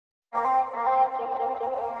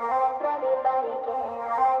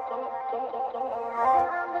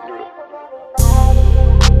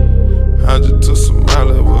I just took some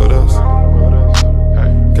Molly with us.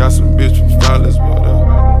 Got some bitch from Follies with us.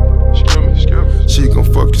 She gon'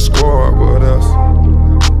 fuck your squad with us.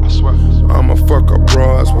 I'ma fuck her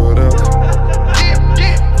bras with us.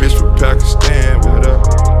 Bitch from Pakistan with us.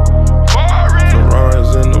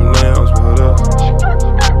 Ferraris in them lambs with us.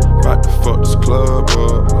 About to fuck this club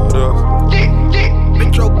up with us.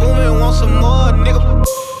 Metro Boomin, want some more, nigga.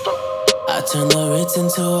 I turn the Ritz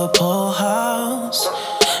into a pool house.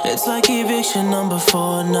 It's like eviction number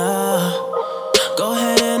 4 now. Go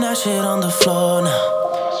ahead and that shit on the floor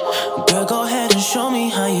now. Girl, go ahead and show me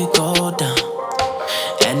how you go down.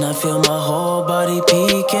 And I feel my whole body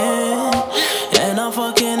peeking. And I'm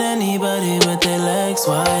fucking anybody with their legs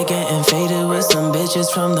wide. Getting faded with some bitches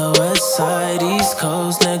from the west side. East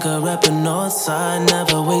Coast, nigga reppin' north side.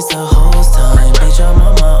 Never waste a host time. Bitch, I'm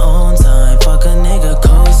on my own time. Fuck a nigga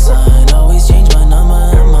cosign. Always change my number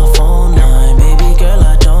and my phone line. Baby girl,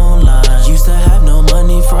 I don't lie. Used to have no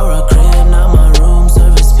money for a crib. Now my room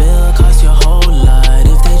service bill cost your whole lot.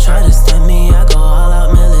 If they try to stem me, I go all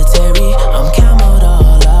out military. I'm camoed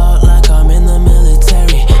all out like I'm in the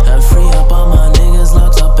military. And free up all my niggas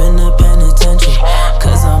locked up in the penitentiary.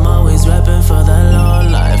 Cause I'm always reppin' for that low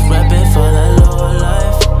life. Reppin' for that low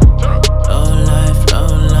life. Low life, low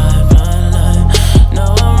life, low life. No,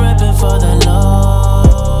 I'm reppin' for that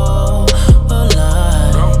low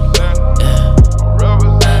life.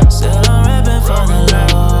 Yeah. Said I'm reppin' for the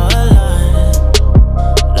low life.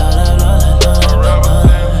 Low life, low life, low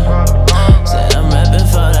life. Said I'm reppin'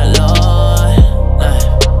 for the low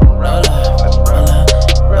life. Low life, low life,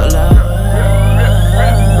 low life.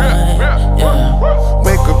 Yeah.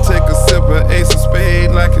 Wake up, take a sip of Ace of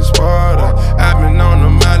Spade like it's Sparta. I've been on the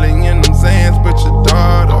Molly in them Zans, but your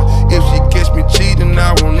daughter. If she catch me cheating,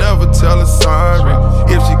 I won't never tell her sorry.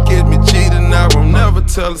 If she catch me cheating, I won't never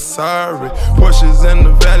tell her sorry. Porsches in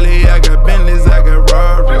the valley, I got Bentleys, I got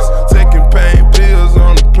Raris. Taking pain pills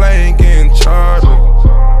on the plane, getting chartered.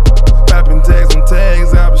 Popping tags on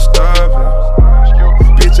tags, I was starving.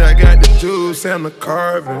 Bitch, I got the juice and the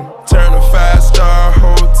carving. Turn a 5-star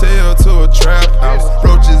hotel to a trap house.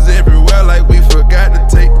 Roaches everywhere like we forgot to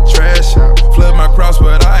take the trash out. Flood my cross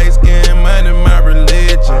with ice, getting money, my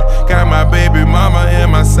religion. Got my baby mama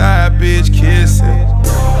and my side bitch kissing.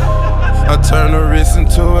 I turn the wrist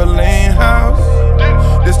into a lean house.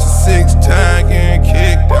 This the 6th time getting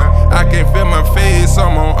kicked out. I can't feel my face,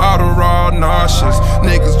 I'm on auto nauseous.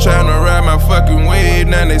 Niggas tryna ride my fucking wave,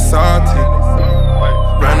 now they salty.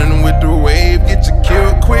 Running with the wave, get you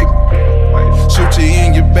killed quick. Shoot you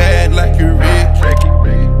in your bag like you Rick.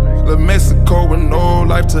 La Mexico with no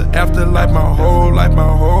life to afterlife, my whole life, my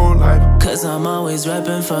whole life. Cause I'm always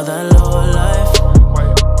reppin' for that low life.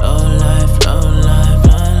 Low life, low life,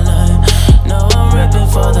 low life. No, I'm reppin'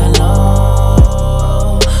 for that low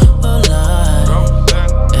life.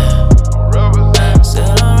 Yeah.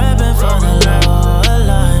 Said I'm reppin' for the low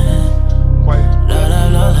life. Low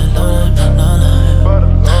life, low life, low life, low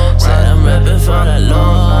life. Said I'm reppin' for that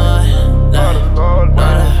low life.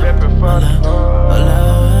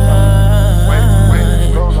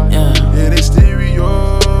 Yeah, they stereotyping.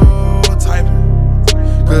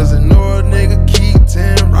 Cause they know a nigga keep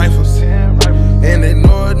 10 rifles. And they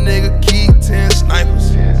know a nigga keep 10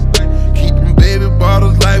 snipers. Keep them baby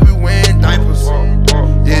bottles like we wearing diapers.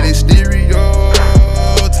 Yeah, they stereotyping.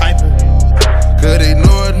 Cause they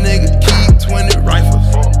know a nigga keep 20 rifles.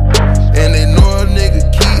 And they know a nigga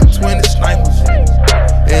keep 20 snipers.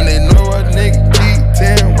 And they know a nigga keep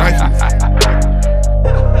 10 rifles.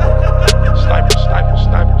 Sniper, sniper,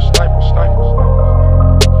 sniper, sniper, sniper.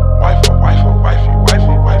 Wifey, wifey, wifey,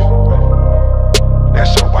 wifey, wifey.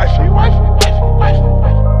 That's your wifey, wifey, wifey, wifey.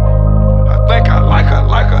 I think I like her,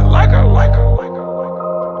 like her, like her, like her, like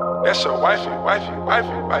her. That's your wifey, wifey,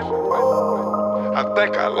 wifey, wifey, wifey. I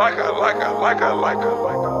think I like her, like her, like her, like her,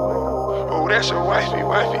 like her. Oh, that's your wifey,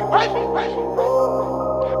 wifey, wifey, wifey.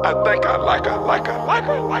 I think I like her, like her, like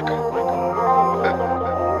her, like her, like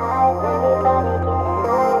her.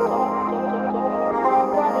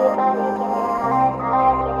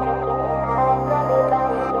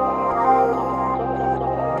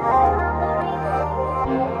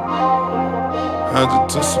 I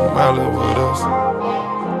just took some Molly with us.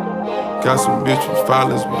 Got some bitch from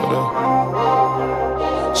Follies with us.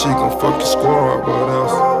 She gon' fuck your squad with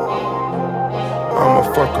us. I'ma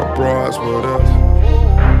fuck her bras with us.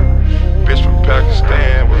 Bitch from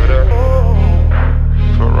Pakistan